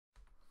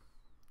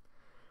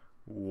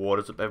What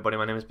is up, everybody?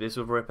 My name is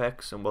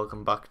BaseOverApex and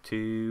welcome back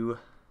to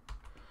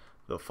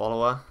The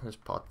Follower. This is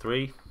part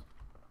 3,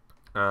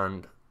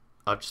 and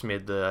I've just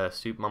made the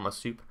soup, mama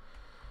soup,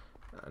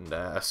 and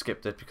I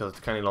skipped it because it's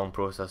a kind of long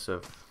process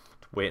of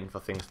waiting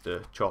for things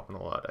to chop and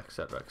all that,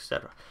 etc,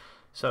 etc.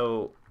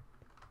 So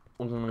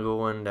we're gonna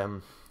go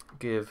and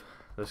give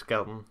the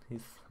skeleton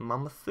his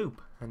mama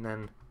soup and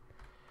then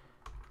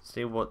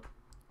see what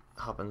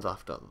happens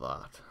after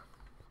that.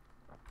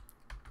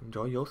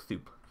 Enjoy your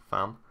soup,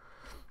 fam.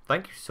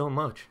 Thank you so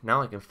much.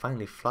 Now I can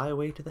finally fly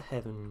away to the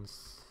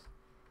heavens.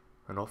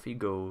 And off he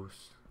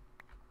goes.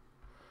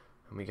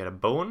 And we get a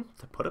bone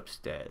to put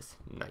upstairs.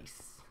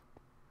 Nice.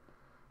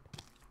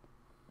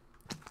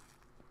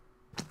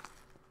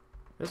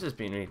 This has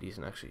been really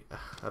decent, actually.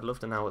 I'd love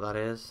to know what that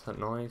is, that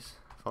noise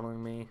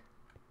following me.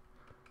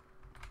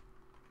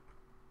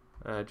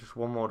 Just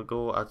one more to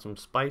go. Add some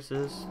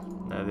spices.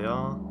 There they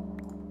are.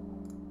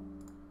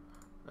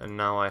 And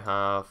now I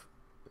have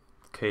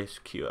case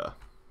cure.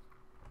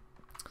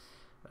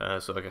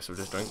 So I guess we'll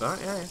just drink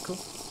that. Yeah, cool.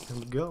 Here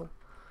we go.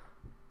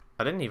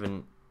 I wasn't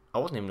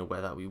even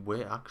aware that we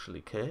were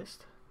actually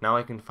cased. Now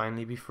I can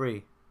finally be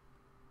free.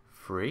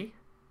 Free?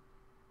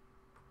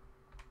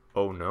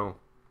 Oh no.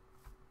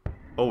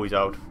 Oh, he's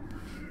out.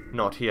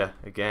 Not here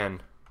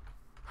again.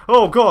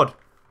 Oh god!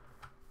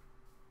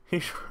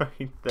 He's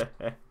right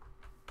there.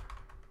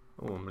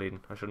 Oh, I'm bleeding.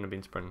 I shouldn't have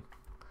been sprinting.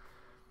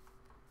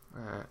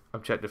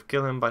 Objective: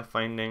 kill him by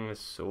finding his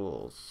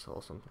souls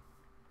or something.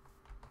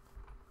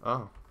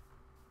 Oh.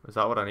 Is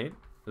that what I need?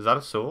 Is that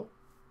a soul?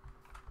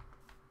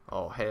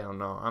 Oh hell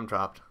no, I'm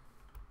trapped.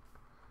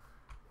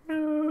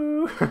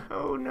 No!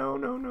 Oh no,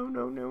 no, no,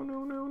 no, no,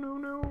 no, no, no,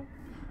 no.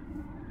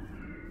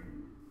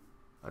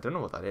 I don't know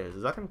what that is.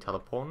 Is that him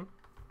teleporting?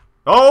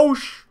 Oh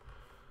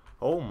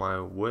oh my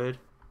word.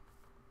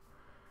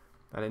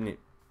 I didn't need...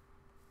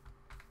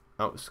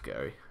 That was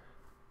scary.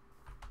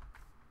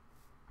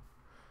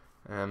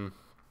 Oh,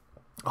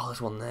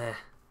 there's one there.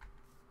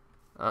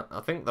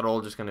 I think they're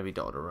all just going to be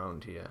dotted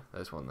around here.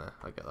 There's one there.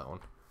 I get that one.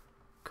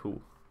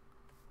 Cool.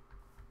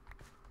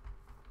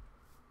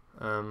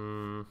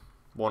 1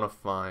 of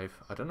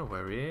 5. I don't know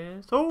where he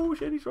is. Oh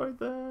shit, he's right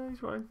there.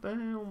 He's right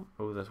there.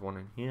 Oh, there's one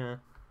in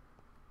here.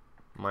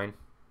 Mine.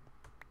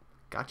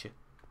 Gotcha.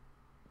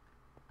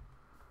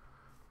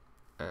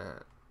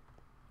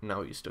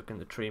 Now you're stuck in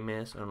the tree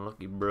maze.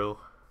 Unlucky, bro.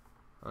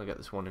 I'll get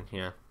this one in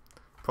here.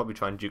 Probably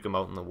try and juke him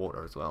out in the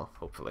water as well,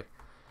 hopefully.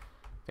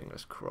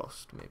 Fingers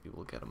crossed. Maybe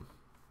we'll get him.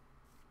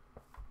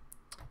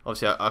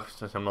 Obviously,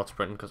 since I'm not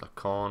sprinting because I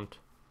can't,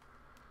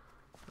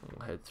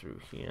 I'll head through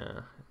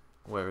here.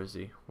 Where is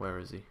he? Where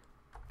is he?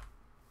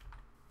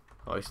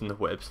 Oh, he's in the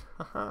webs.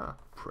 Haha,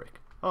 prick.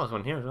 Oh, there's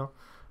one here as well.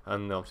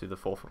 And obviously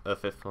the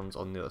fifth one's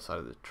on the other side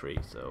of the tree,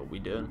 so we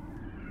done.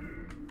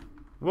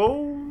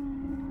 Whoa!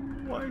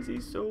 Why is he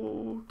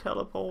so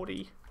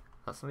teleporty?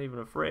 That's not even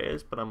a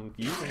phrase, but I'm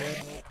using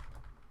it.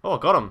 Oh,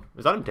 I got him.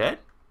 Is that him dead?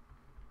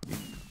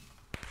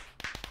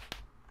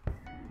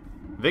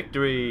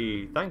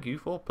 Victory! Thank you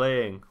for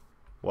playing.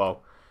 Wow.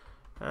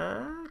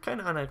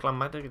 Kind of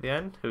anticlimactic at the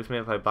end. It was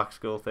made by Black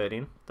Skull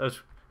 13. That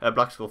was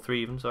Black Skull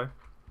 3 even, sorry.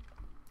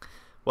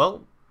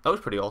 Well, that was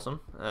pretty awesome.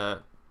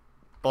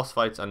 Boss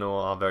fights I know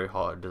are very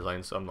hard to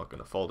design, so I'm not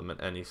going to fault them in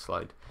any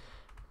slide,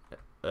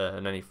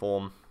 in any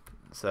form.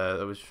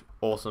 So it was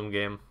awesome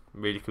game,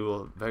 really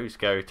cool, very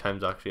scary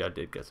times actually. I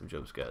did get some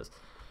jump scares.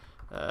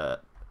 I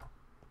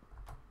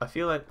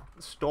feel like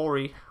the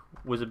story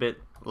was a bit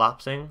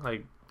lapsing.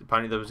 Like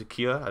apparently there was a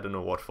cure. I don't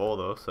know what for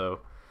though. So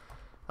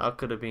that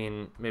could have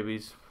been maybe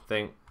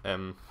thing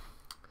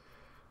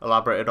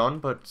elaborated on,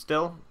 but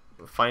still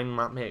fine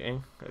map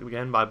making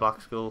again by Black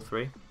Skull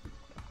 3.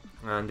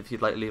 And if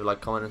you'd like to leave a like,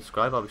 comment, and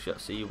subscribe, I'll be sure to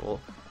see you all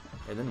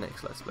in the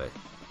next Let's Play.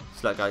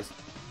 See you later, guys.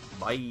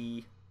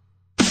 Bye.